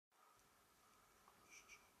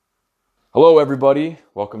Hello, everybody.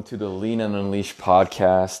 Welcome to the Lean and Unleash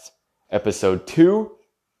podcast, episode 2,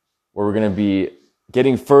 where we're going to be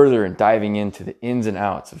getting further and diving into the ins and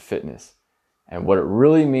outs of fitness and what it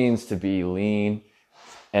really means to be lean,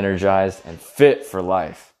 energized, and fit for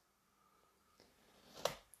life.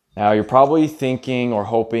 Now, you're probably thinking or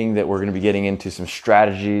hoping that we're going to be getting into some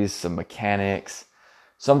strategies, some mechanics,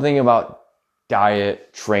 something about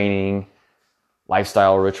diet, training,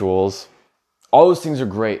 lifestyle rituals. All those things are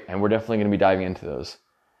great, and we're definitely going to be diving into those.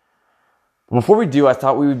 But before we do, I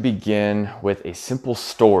thought we would begin with a simple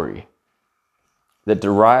story that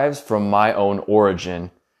derives from my own origin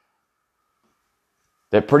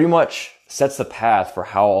that pretty much sets the path for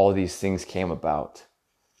how all of these things came about.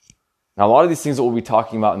 Now, a lot of these things that we'll be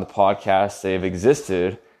talking about in the podcast, they've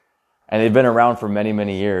existed, and they've been around for many,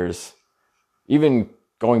 many years, even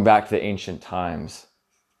going back to the ancient times.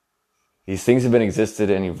 These things have been existed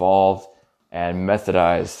and evolved and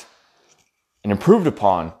methodized and improved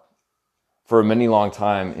upon for a many long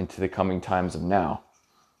time into the coming times of now.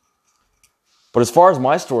 But as far as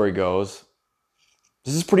my story goes,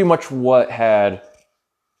 this is pretty much what had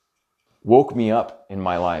woke me up in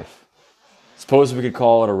my life. Suppose we could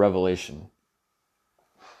call it a revelation.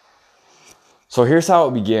 So here's how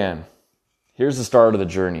it began. Here's the start of the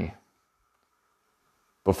journey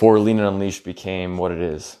before Lean and Unleashed became what it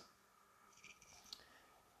is.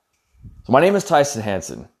 So my name is Tyson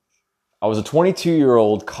Hansen. I was a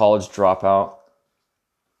 22-year-old college dropout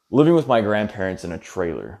living with my grandparents in a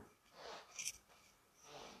trailer.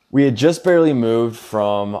 We had just barely moved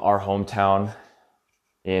from our hometown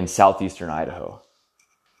in southeastern Idaho.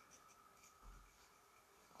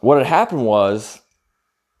 What had happened was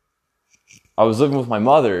I was living with my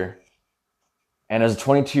mother, and as a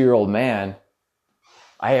 22-year-old man,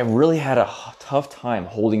 I have really had a tough time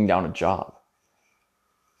holding down a job.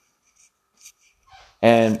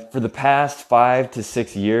 And for the past 5 to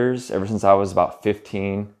 6 years, ever since I was about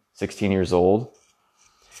 15, 16 years old,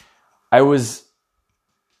 I was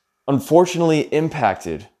unfortunately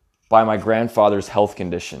impacted by my grandfather's health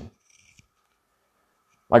condition.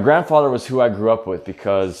 My grandfather was who I grew up with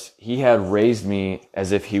because he had raised me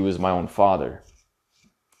as if he was my own father,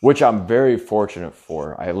 which I'm very fortunate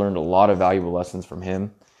for. I learned a lot of valuable lessons from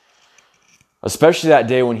him, especially that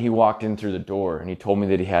day when he walked in through the door and he told me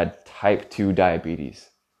that he had type 2 diabetes.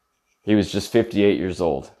 He was just 58 years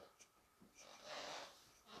old.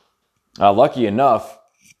 Lucky enough,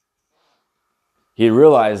 he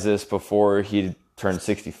realized this before he turned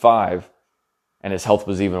 65, and his health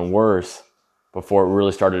was even worse before it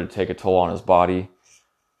really started to take a toll on his body,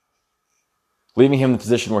 leaving him in the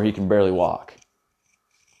position where he can barely walk.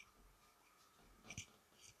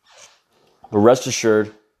 But rest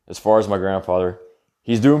assured, as far as my grandfather,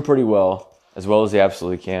 he's doing pretty well as he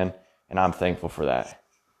absolutely can, and I'm thankful for that.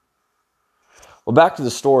 Well, back to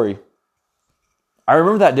the story. I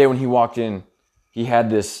remember that day when he walked in, he had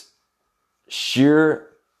this sheer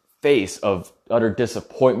face of utter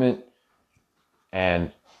disappointment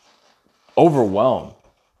and overwhelm.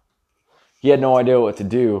 He had no idea what to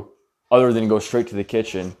do other than go straight to the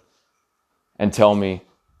kitchen and tell me,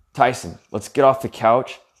 "Tyson, let's get off the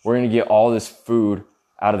couch. We're going to get all this food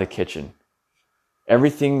out of the kitchen.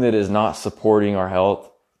 Everything that is not supporting our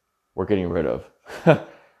health, we're getting rid of."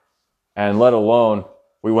 And let alone,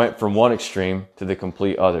 we went from one extreme to the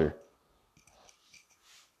complete other.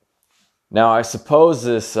 Now, I suppose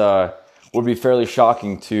this would be fairly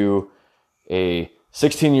shocking to a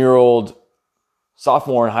 16-year-old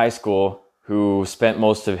sophomore in high school who spent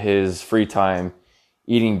most of his free time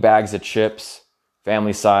eating bags of chips,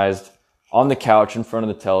 family-sized, on the couch in front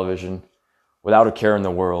of the television, without a care in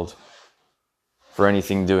the world for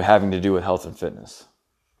anything having to do with health and fitness.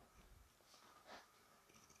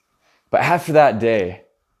 But after that day,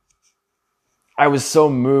 I was so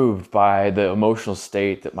moved by the emotional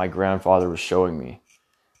state that my grandfather was showing me.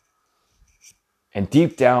 And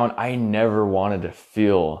deep down, I never wanted to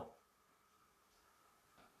feel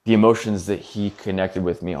the emotions that he connected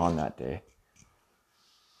with me on that day.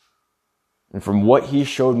 And from what he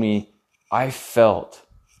showed me, I felt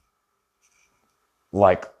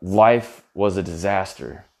like life was a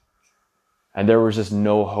disaster. And there was just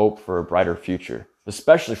no hope for a brighter future,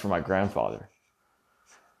 especially for my grandfather.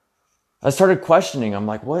 I started questioning. I'm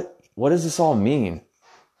like, what does this all mean?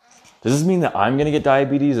 Does this mean that I'm going to get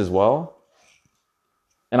diabetes as well?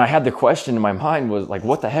 And I had the question in my mind was like,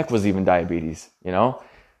 what the heck was even diabetes? You know,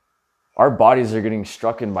 our bodies are getting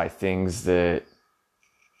struck by things that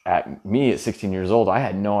at 16 years old, I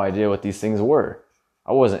had no idea what these things were.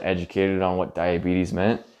 I wasn't educated on what diabetes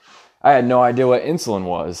meant. I had no idea what insulin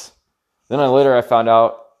was. Then later I found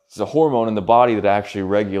out it's a hormone in the body that actually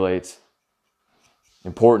regulates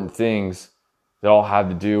important things that all have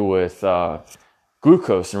to do with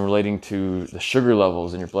glucose and relating to the sugar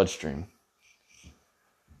levels in your bloodstream.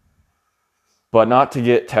 But not to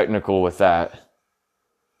get technical with that,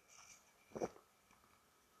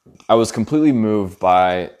 I was completely moved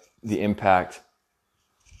by the impact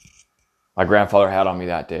my grandfather had on me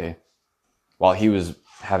that day while he was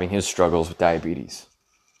having his struggles with diabetes.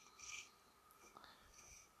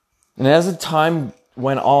 And as the time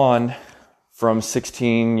went on, from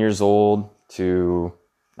 16 years old to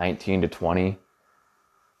 19 to 20,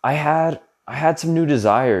 I had some new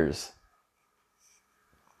desires.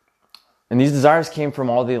 And these desires came from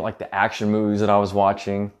all the action movies that I was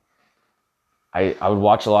watching. I would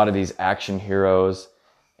watch a lot of these action heroes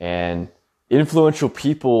and influential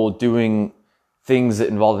people doing things that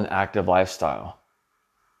involved an active lifestyle.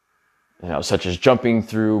 Such as jumping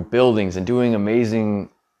through buildings and doing amazing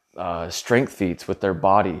strength feats with their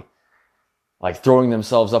body. Like throwing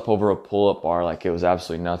themselves up over a pull-up bar like it was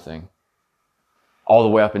absolutely nothing. All the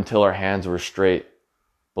way up until our hands were straight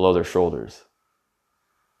below their shoulders.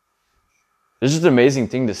 It's just an amazing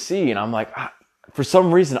thing to see. And I'm like, for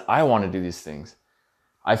some reason, I want to do these things.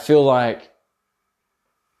 I feel like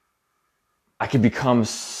I could become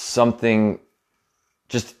something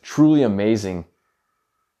just truly amazing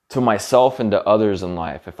to myself and to others in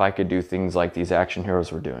life if I could do things like these action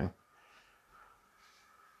heroes were doing.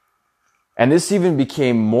 And this even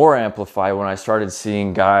became more amplified when I started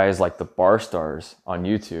seeing guys like the bar stars on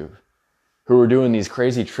YouTube who were doing these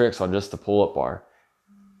crazy tricks on just the pull-up bar.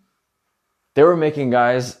 They were making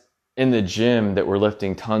guys in the gym that were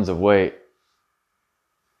lifting tons of weight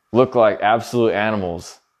look like absolute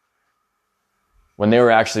animals when they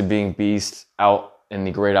were actually being beasts out in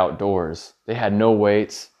the great outdoors. They had no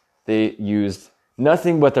weights. They used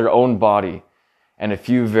nothing but their own body and a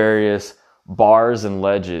few various bars and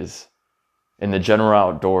ledges in the general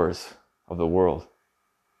outdoors of the world.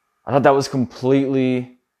 I thought that was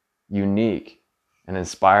completely unique and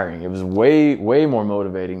inspiring. It was way, way more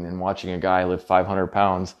motivating than watching a guy lift 500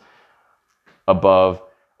 pounds above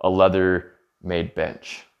a leather-made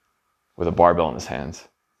bench with a barbell in his hands.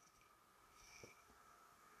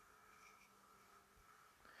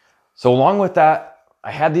 So along with that,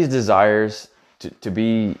 I had these desires to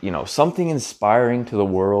be, something inspiring to the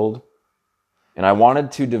world. And I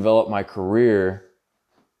wanted to develop my career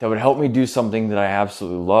that would help me do something that I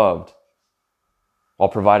absolutely loved while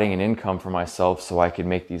providing an income for myself so I could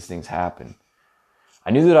make these things happen.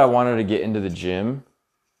 I knew that I wanted to get into the gym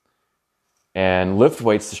and lift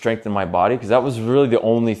weights to strengthen my body because that was really the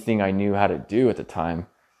only thing I knew how to do at the time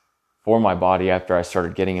for my body after I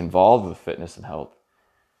started getting involved with fitness and health.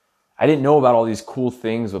 I didn't know about all these cool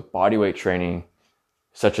things with bodyweight training,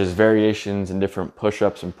 such as variations in different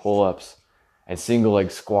push-ups and pull-ups and single leg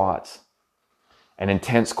squats and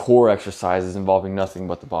intense core exercises involving nothing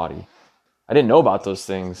but the body. I didn't know about those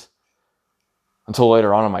things until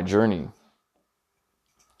later on in my journey.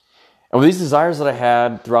 And with these desires that I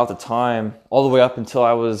had throughout the time, all the way up until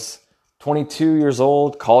I was 22 years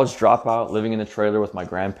old, college dropout, living in a trailer with my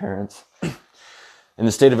grandparents in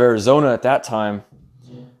the state of Arizona at that time,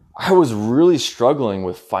 I was really struggling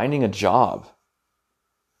with finding a job.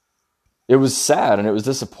 It was sad and it was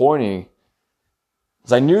disappointing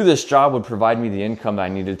because I knew this job would provide me the income that I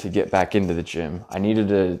needed to get back into the gym. I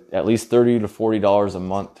needed at least $30 to $40 a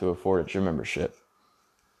month to afford a gym membership.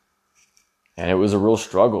 And it was a real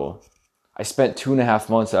struggle. I spent 2.5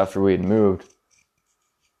 months after we had moved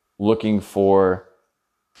looking for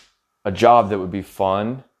a job that would be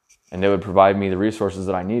fun and that would provide me the resources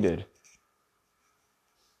that I needed.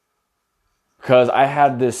 Because I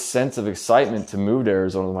had this sense of excitement to move to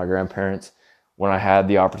Arizona with my grandparents when I had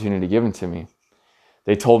the opportunity given to me.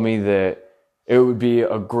 They told me that it would be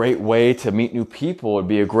a great way to meet new people. It would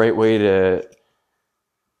be a great way to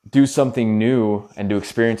do something new and to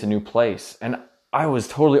experience a new place. And I was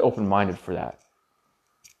totally open-minded for that.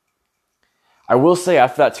 I will say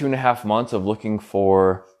after that 2.5 months of looking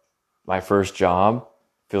for my first job,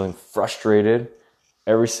 feeling frustrated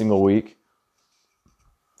every single week,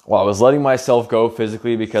 while I was letting myself go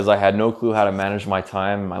physically because I had no clue how to manage my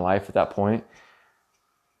time and my life at that point,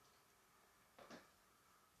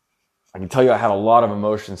 I can tell you I had a lot of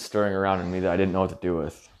emotions stirring around in me that I didn't know what to do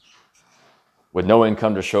with no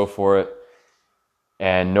income to show for it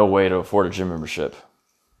and no way to afford a gym membership.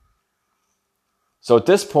 So at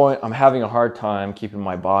this point, I'm having a hard time keeping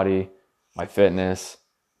my body, my fitness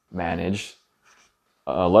managed,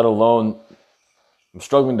 let alone I'm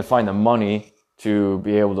struggling to find the money to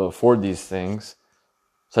be able to afford these things,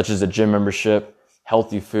 such as a gym membership,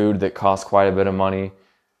 healthy food that costs quite a bit of money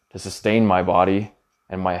to sustain my body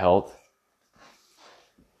and my health.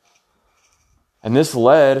 And this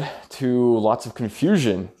led to lots of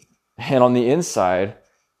confusion. And on the inside,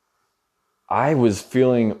 I was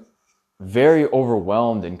feeling very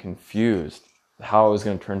overwhelmed and confused how I was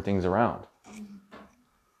going to turn things around.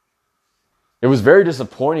 It was very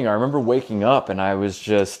disappointing. I remember waking up and I was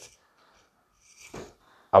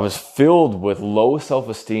filled with low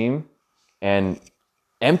self-esteem and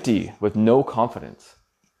empty with no confidence.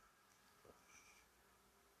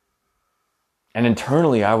 And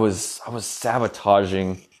internally, I was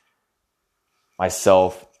sabotaging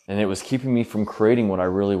myself, and it was keeping me from creating what I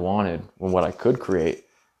really wanted and what I could create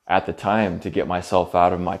at the time to get myself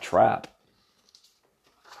out of my trap.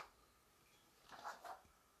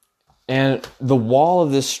 And the wall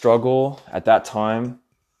of this struggle at that time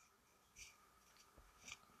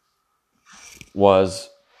was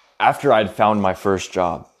after I'd found my first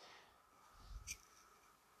job.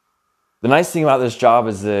 The nice thing about this job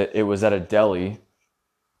is that it was at a deli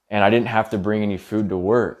and I didn't have to bring any food to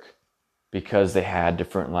work because they had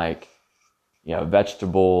different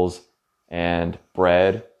vegetables and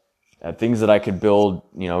bread, things that I could build,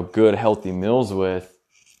 good healthy meals with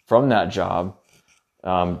from that job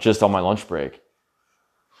just on my lunch break.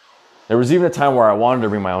 There was even a time where I wanted to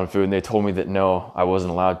bring my own food and they told me that no, I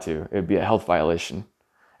wasn't allowed to. It'd be a health violation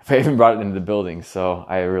if I even brought it into the building. So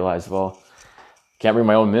I realized, can't bring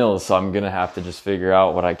my own meals, so I'm going to have to just figure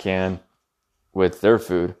out what I can with their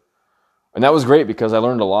food. And that was great because I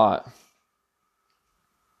learned a lot.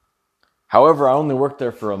 However, I only worked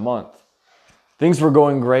there for a month. Things were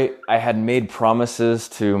going great. I had made promises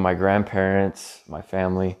to my grandparents, my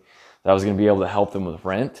family, that I was going to be able to help them with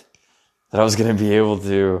rent, that I was going to be able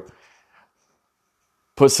to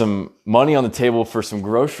put some money on the table for some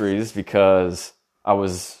groceries because I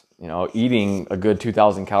was, eating a good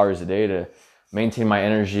 2,000 calories a day to maintain my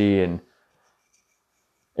energy and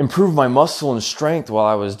improve my muscle and strength while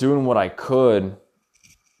I was doing what I could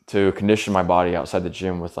to condition my body outside the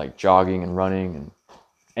gym with jogging and running and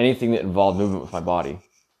anything that involved movement with my body.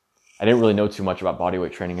 I didn't really know too much about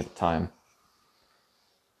bodyweight training at the time.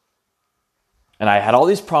 And I had all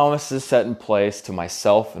these promises set in place to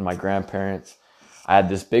myself and my grandparents. I had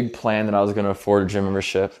this big plan that I was going to afford a gym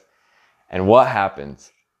membership. And what happens?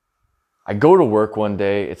 I go to work one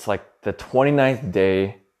day. It's the 29th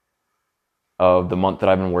day of the month that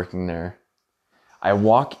I've been working there. I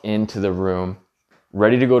walk into the room,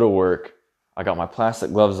 ready to go to work. I got my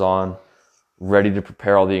plastic gloves on, ready to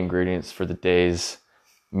prepare all the ingredients for the day's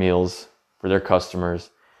meals for their customers.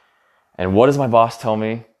 And what does my boss tell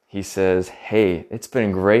me? He says, "Hey, it's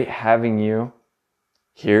been great having you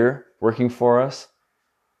here working for us,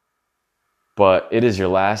 but it is your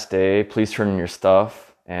last day. Please turn in your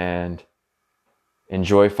stuff and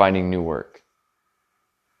enjoy finding new work."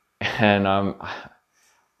 And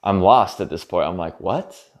I'm lost at this point. I'm like,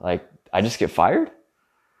 what? I just get fired?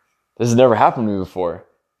 This has never happened to me before.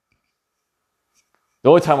 The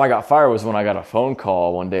only time I got fired was when I got a phone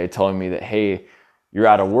call one day telling me that, hey, you're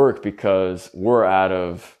out of work because we're out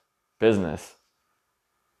of business.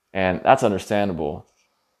 And that's understandable.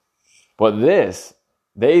 But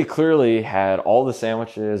they clearly had all the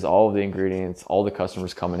sandwiches, all of the ingredients, all the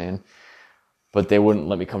customers coming in, but they wouldn't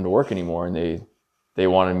let me come to work anymore, and they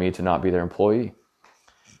wanted me to not be their employee.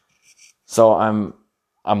 So I'm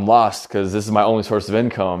lost because this is my only source of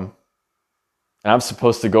income, and I'm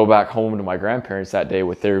supposed to go back home to my grandparents that day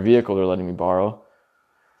with their vehicle they're letting me borrow.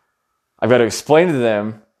 I've got to explain to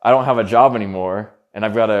them I don't have a job anymore, and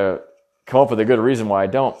I've got to come up with a good reason why I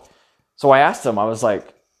don't. So I asked him, I was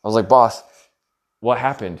like, "Boss, what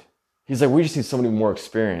happened?" He's like, "We just need somebody more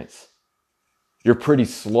experience. You're pretty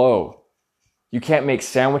slow. You can't make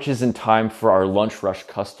sandwiches in time for our lunch rush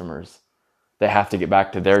customers. They have to get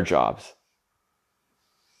back to their jobs."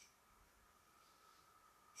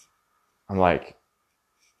 I'm like,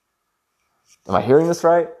 am I hearing this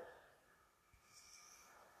right?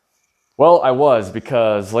 Well, I was,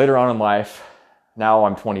 because later on in life, now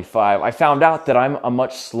I'm 25, I found out that I'm a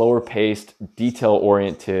much slower paced,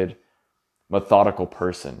 detail-oriented, methodical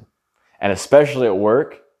person. And especially at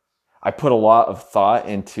work, I put a lot of thought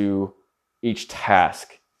into each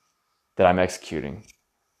task that I'm executing.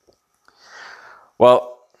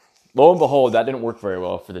 Well, lo and behold, that didn't work very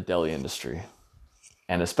well for the deli industry,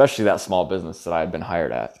 and especially that small business that I had been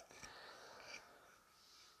hired at.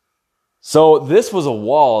 So this was a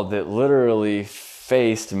wall that literally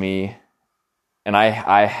faced me, and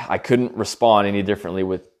I couldn't respond any differently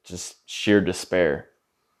with just sheer despair.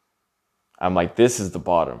 I'm like, this is the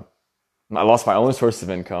bottom. I lost my only source of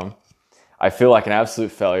income. I feel like an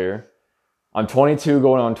absolute failure. I'm 22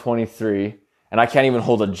 going on 23, and I can't even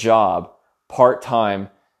hold a job part-time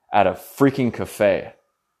at a freaking cafe.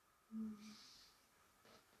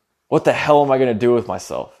 What the hell am I going to do with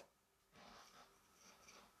myself?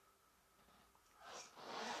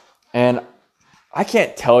 And I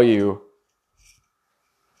can't tell you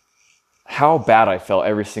how bad I felt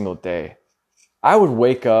every single day. I would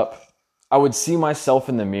wake up, I would see myself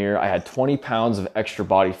in the mirror. I had 20 pounds of extra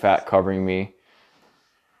body fat covering me.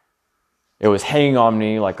 It was hanging on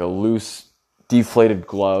me like a loose, deflated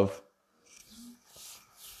glove.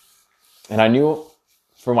 And I knew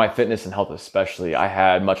for my fitness and health especially, I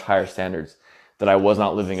had much higher standards that I was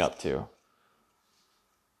not living up to.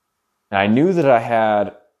 And I knew that I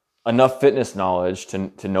had enough fitness knowledge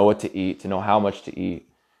to know what to eat, to know how much to eat,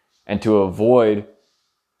 and to avoid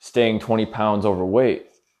staying 20 pounds overweight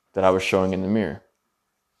that I was showing in the mirror.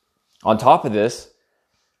 On top of this,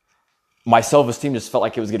 my self-esteem just felt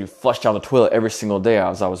like it was getting flushed down the toilet every single day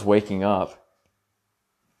as I was waking up,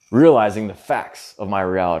 realizing the facts of my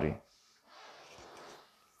reality.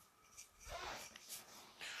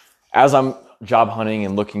 As I'm job hunting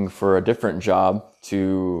and looking for a different job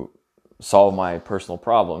to solve my personal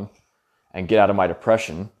problem and get out of my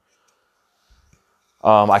depression,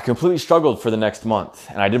 I completely struggled for the next month.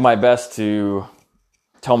 And I did my best to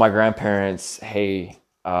tell my grandparents, hey,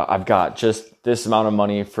 I've got just this amount of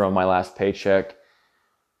money from my last paycheck.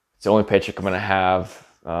 It's the only paycheck I'm going to have.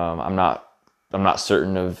 I'm not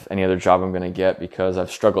certain of any other job I'm going to get because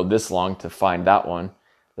I've struggled this long to find that one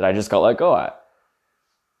that I just got let go at.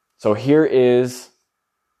 So here is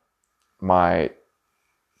my,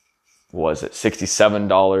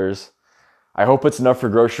 $67. I hope it's enough for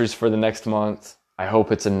groceries for the next month. I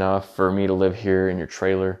hope it's enough for me to live here in your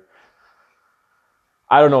trailer.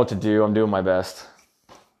 I don't know what to do. I'm doing my best,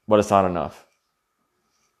 but it's not enough.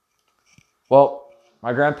 Well,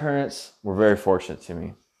 my grandparents were very fortunate to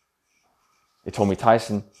me. They told me,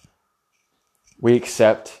 Tyson, we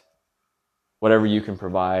accept whatever you can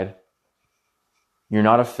provide. You're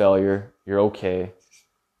not a failure. You're okay.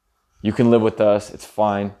 You can live with us. It's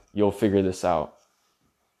fine. You'll figure this out.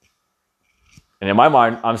 And in my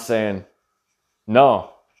mind, I'm saying,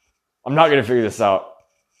 no, I'm not going to figure this out.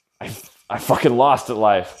 I fucking lost at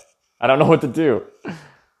life. I don't know what to do.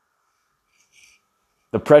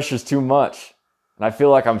 The pressure's too much. And I feel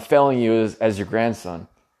like I'm failing you as your grandson.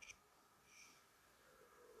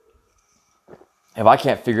 If I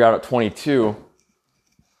can't figure it out at 22,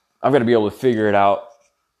 I'm going to be able to figure it out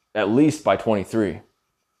at least by 23.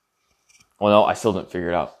 Well, no, I still didn't figure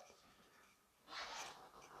it out.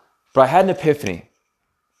 But I had an epiphany.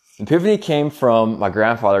 An epiphany came from my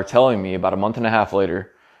grandfather telling me about a month and a half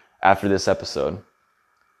later, after this episode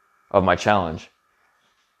of my challenge.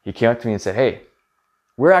 He came up to me and said, hey,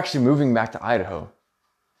 we're actually moving back to Idaho.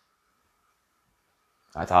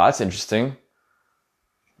 I thought, that's interesting.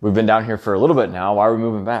 We've been down here for a little bit now. Why are we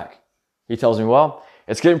moving back? He tells me, well,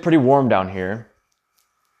 it's getting pretty warm down here.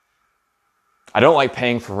 I don't like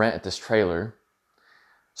paying for rent at this trailer.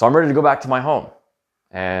 So I'm ready to go back to my home.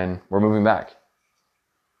 And we're moving back.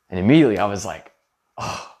 And immediately I was like,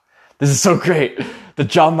 oh, this is so great. The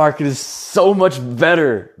job market is so much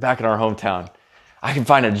better back in our hometown. I can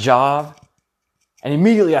find a job. And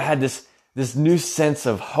immediately I had this new sense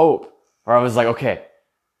of hope where I was like, okay,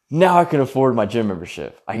 now I can afford my gym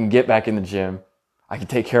membership. I can get back in the gym. I can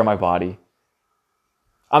take care of my body.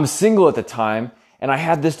 I'm single at the time, and I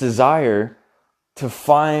had this desire to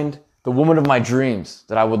find the woman of my dreams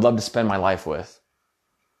that I would love to spend my life with.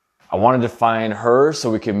 I wanted to find her so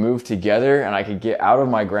we could move together and I could get out of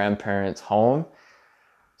my grandparents' home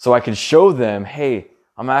so I could show them, hey,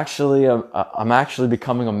 I'm actually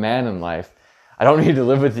becoming a man in life. I don't need to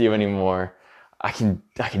live with you anymore. I can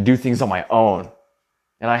do things on my own.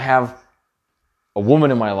 And I have a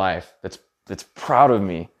woman in my life that's proud of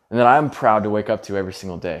me and that I'm proud to wake up to every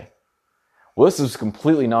single day. Well, this was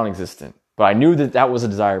completely non-existent, but I knew that was a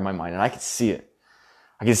desire in my mind and I could see it.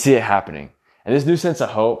 I could see it happening. And this new sense of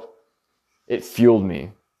hope, it fueled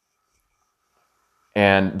me.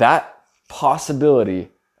 And that possibility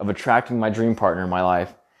of attracting my dream partner in my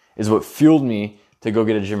life is what fueled me to go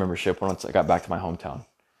get a gym membership once I got back to my hometown.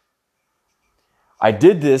 I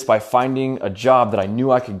did this by finding a job that I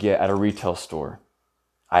knew I could get at a retail store.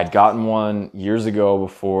 I had gotten one years ago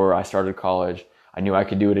before I started college. I knew I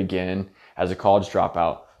could do it again as a college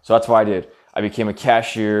dropout. So that's what I did. I became a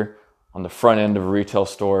cashier on the front end of a retail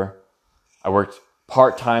store. I worked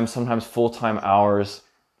part-time, sometimes full-time hours.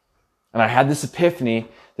 And I had this epiphany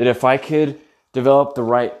that if I could develop the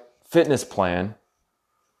right fitness plan,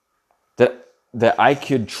 that I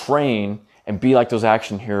could train and be like those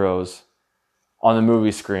action heroes on the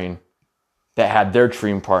movie screen that had their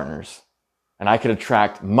dream partners. And I could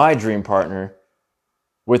attract my dream partner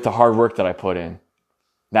with the hard work that I put in.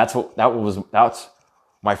 That's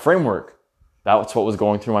my framework. That's what was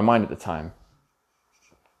going through my mind at the time.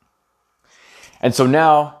 And so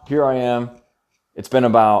now, here I am. It's been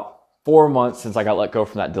about 4 months since I got let go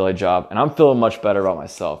from that daily job, and I'm feeling much better about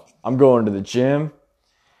myself. I'm going to the gym.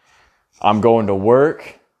 I'm going to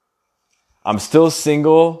work. I'm still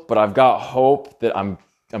single, but I've got hope that I'm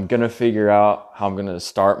going to figure out how I'm going to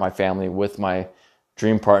start my family with my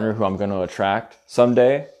dream partner who I'm going to attract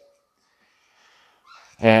someday.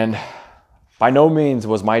 And by no means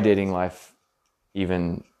was my dating life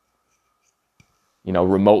even,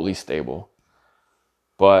 remotely stable.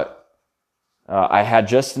 But I had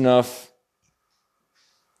just enough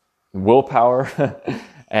willpower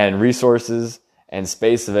and resources and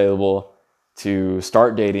space available to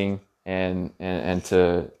start dating and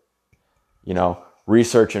to,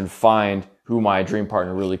 research and find who my dream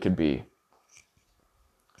partner really could be.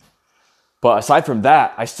 But aside from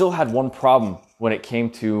that, I still had one problem when it came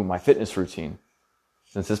to my fitness routine,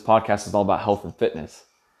 since this podcast is all about health and fitness.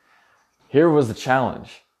 Here was the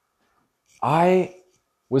challenge. I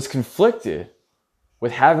was conflicted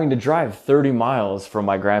with having to drive 30 miles from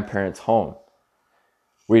my grandparents' home.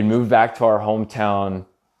 We'd moved back to our hometown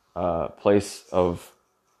place of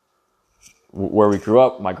where we grew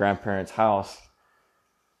up, my grandparents' house.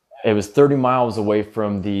 It was 30 miles away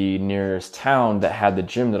from the nearest town that had the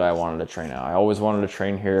gym that I wanted to train at. I always wanted to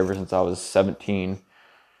train here ever since I was 17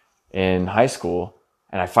 in high school.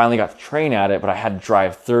 And I finally got to train at it, but I had to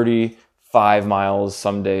drive 35 miles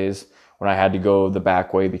some days when I had to go the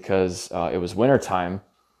back way because it was wintertime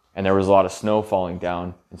and there was a lot of snow falling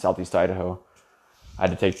down in southeast Idaho. I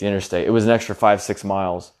had to take the interstate. It was an extra 5-6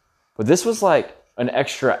 miles. But this was like an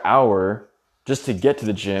extra hour just to get to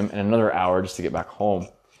the gym and another hour just to get back home.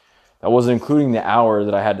 That wasn't including the hour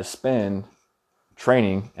that I had to spend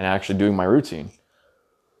training and actually doing my routine.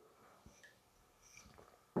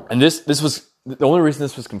 And this was the only reason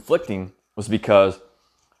this was conflicting was because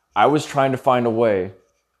I was trying to find a way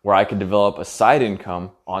where I could develop a side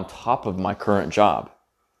income on top of my current job.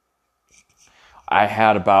 I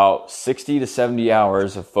had about 60 to 70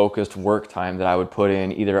 hours of focused work time that I would put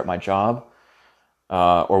in either at my job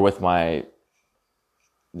or with my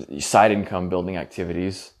side income building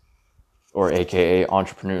activities, or AKA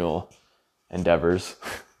entrepreneurial endeavors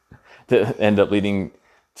that end up leading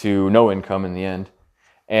to no income in the end.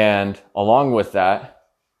 And along with that,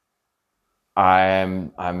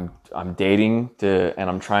 I'm dating and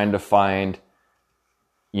I'm trying to find,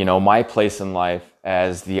 my place in life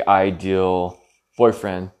as the ideal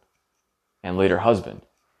boyfriend and later husband.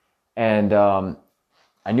 And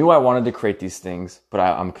I knew I wanted to create these things, but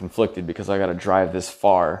I'm conflicted because I got to drive this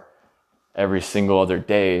far every single other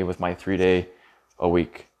day with my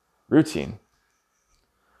 3-day-a-week routine.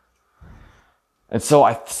 And so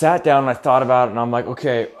I sat down and I thought about it and I'm like,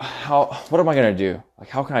 okay, what am I going to do? Like,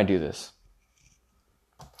 how can I do this?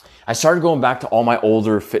 I started going back to all my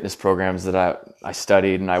older fitness programs that I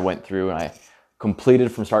studied and I went through and I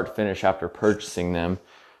completed from start to finish after purchasing them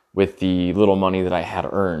with the little money that I had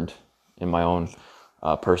earned in my own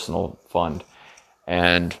personal fund.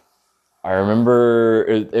 And I remember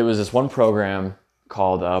it was this one program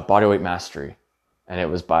called Bodyweight Mastery, and it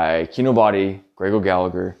was by Kinobody, Greg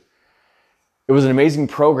O'Gallagher. It was an amazing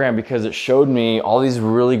program because it showed me all these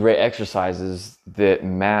really great exercises that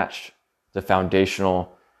matched the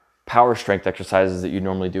foundational power strength exercises that you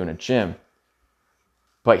normally do in a gym.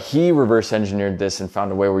 But he reverse engineered this and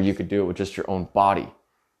found a way where you could do it with just your own body.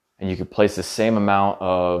 And you could place the same amount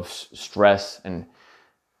of stress and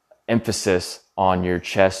emphasis on your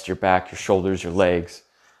chest, your back, your shoulders, your legs,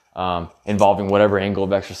 involving whatever angle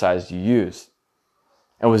of exercise you use.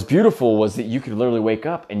 And what was beautiful was that you could literally wake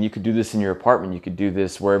up and you could do this in your apartment. You could do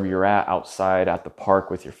this wherever you're at, outside, at the park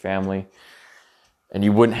with your family. And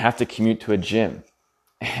you wouldn't have to commute to a gym.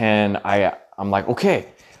 And I'm like, okay,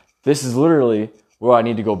 this is literally where I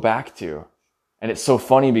need to go back to. And it's so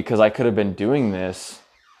funny because I could have been doing this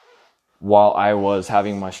while I was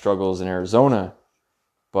having my struggles in Arizona.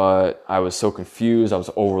 But I was so confused, I was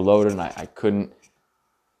overloaded, and I couldn't.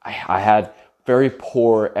 I had very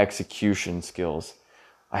poor execution skills.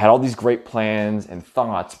 I had all these great plans and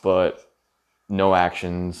thoughts, but no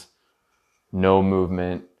actions, no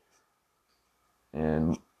movement,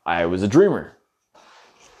 and I was a dreamer.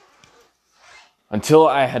 Until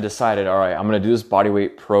I had decided, all right, I'm going to do this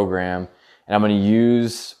bodyweight program, and I'm going to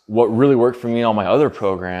use what really worked for me in all my other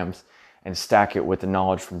programs and stack it with the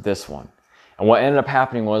knowledge from this one. And what ended up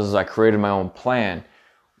happening was I created my own plan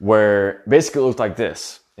where basically it looked like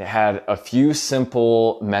this. It had a few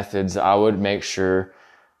simple methods I would make sure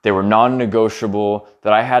they were non-negotiable,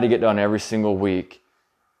 that I had to get done every single week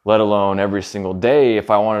let alone every single day if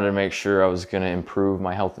I wanted to make sure I was going to improve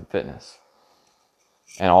my health and fitness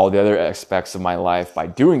and all the other aspects of my life by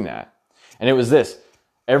doing that. And it was this.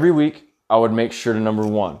 Every week, I would make sure to, number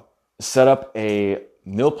one, set up a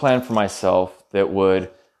meal plan for myself that would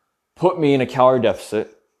put me in a calorie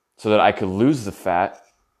deficit so that I could lose the fat,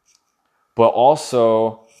 but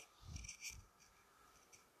also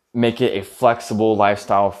make it a flexible,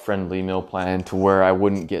 lifestyle-friendly meal plan to where I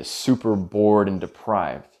wouldn't get super bored and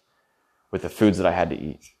deprived with the foods that I had to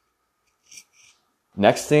eat.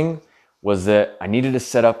 Next thing was that I needed to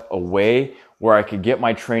set up a way where I could get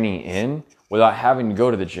my training in without having to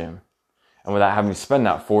go to the gym and without having to spend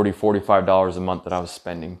that $40, $45 a month that I was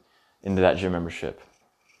spending into that gym membership.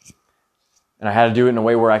 And I had to do it in a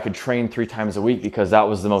way where I could train 3 times a week because that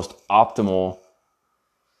was the most optimal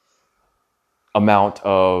amount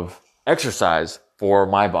of exercise for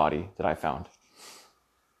my body that I found.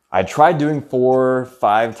 I tried doing 4,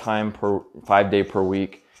 5 day per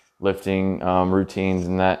week lifting routines,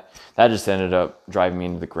 and that just ended up driving me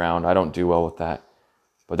into the ground. I don't do well with that,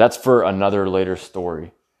 but that's for another later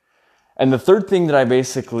story. And the third thing that I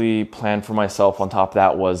basically planned for myself on top of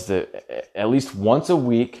that was that at least once a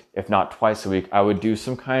week, if not twice a week, I would do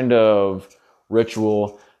some kind of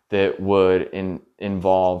ritual that would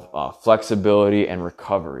involve flexibility and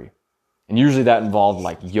recovery. And usually that involved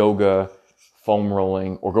like yoga, foam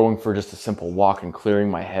rolling, or going for just a simple walk and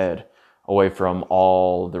clearing my head away from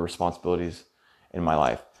all the responsibilities in my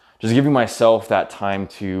life. Just giving myself that time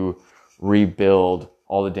to rebuild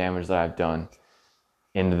all the damage that I've done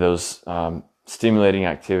into those stimulating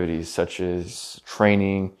activities such as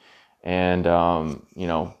training and,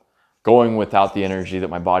 going without the energy that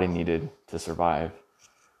my body needed to survive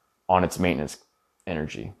on its maintenance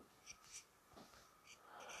energy.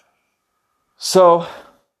 So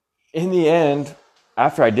in the end,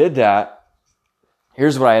 after I did that,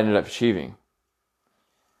 here's what I ended up achieving.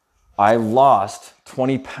 I lost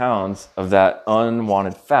 20 pounds of that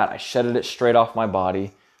unwanted fat. I shedded it straight off my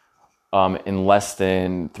body in less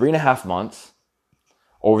than 3.5 months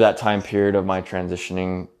over that time period of my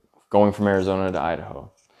transitioning, going from Arizona to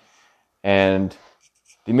Idaho. And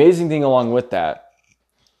the amazing thing along with that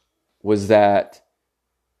was that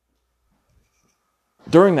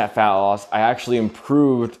during that fat loss, I actually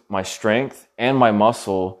improved my strength and my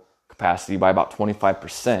muscle capacity by about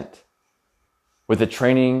 25% with the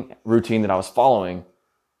training routine that I was following,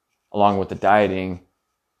 along with the dieting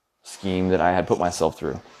scheme that I had put myself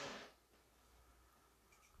through.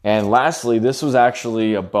 And lastly, this was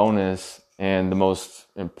actually a bonus and the most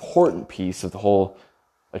important piece of the whole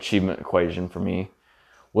achievement equation for me,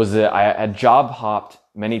 was that I had job hopped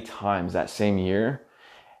many times that same year.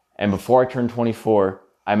 And before I turned 24,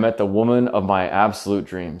 I met the woman of my absolute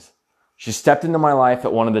dreams. She stepped into my life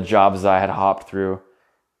at one of the jobs that I had hopped through,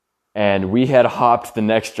 and we had hopped the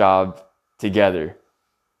next job together.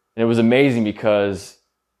 And it was amazing because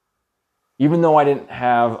even though I didn't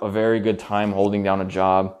have a very good time holding down a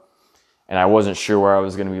job and I wasn't sure where I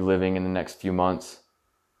was going to be living in the next few months,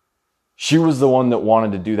 she was the one that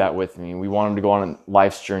wanted to do that with me. We wanted to go on a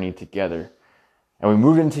life's journey together. And we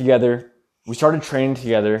moved in together. We started training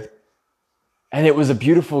together. And it was a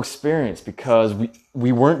beautiful experience because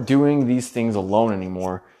we weren't doing these things alone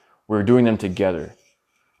anymore. We were doing them together.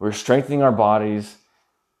 We're strengthening our bodies.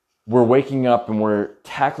 We're waking up and we're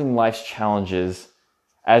tackling life's challenges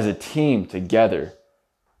as a team together.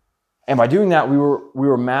 And by doing that, we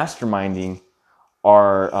were masterminding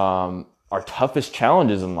our toughest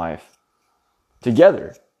challenges in life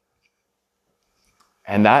together.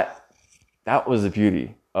 And that was the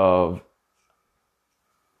beauty of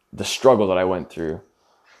the struggle that I went through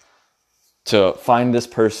to find this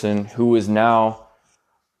person who is now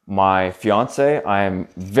my fiance. I am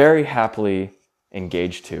very happily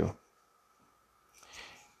engaged to.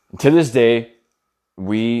 And to this day,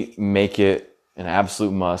 we make it an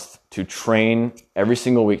absolute must to train every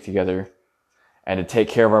single week together and to take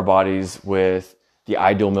care of our bodies with the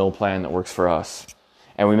ideal meal plan that works for us.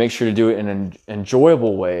 And we make sure to do it in an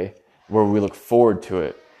enjoyable way where we look forward to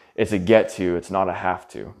it. It's a get to, it's not a have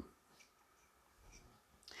to.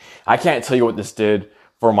 I can't tell you what this did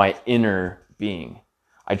for my inner being.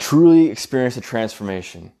 I truly experienced a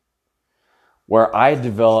transformation where I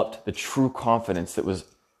developed the true confidence that was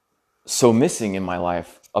so missing in my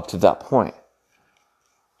life up to that point.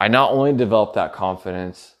 I not only developed that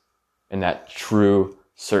confidence and that true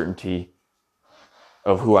certainty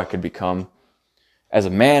of who I could become as a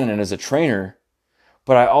man and as a trainer,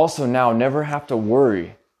 but I also now never have to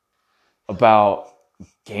worry about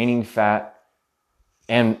gaining fat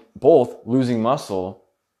and both losing muscle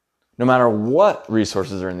no matter what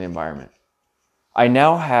resources are in the environment. I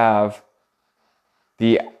now have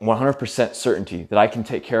the 100% certainty that I can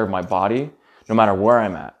take care of my body no matter where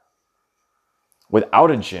I'm at.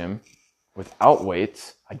 Without a gym, without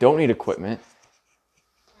weights, I don't need equipment.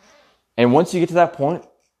 And once you get to that point,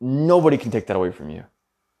 nobody can take that away from you.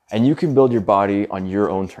 And you can build your body on your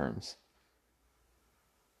own terms.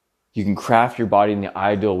 You can craft your body in the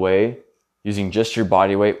ideal way using just your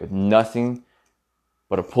body weight with nothing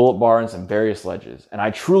but a pull-up bar and some various ledges. And I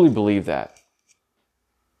truly believe that.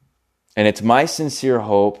 And it's my sincere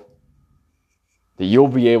hope that you'll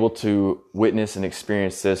be able to witness and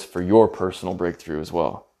experience this for your personal breakthrough as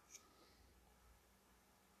well.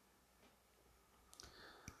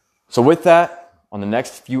 So with that, on the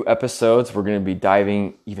next few episodes, we're going to be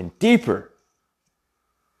diving even deeper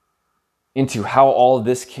into how all of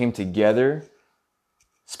this came together,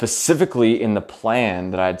 specifically in the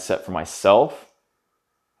plan that I had set for myself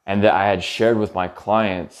and that I had shared with my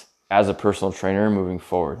clients as a personal trainer moving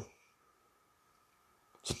forward.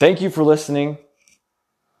 So thank you for listening.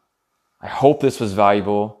 I hope this was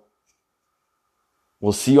valuable.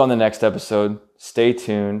 We'll see you on the next episode. Stay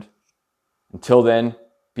tuned. Until then,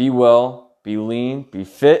 be well, be lean, be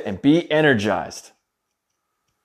fit, and be energized.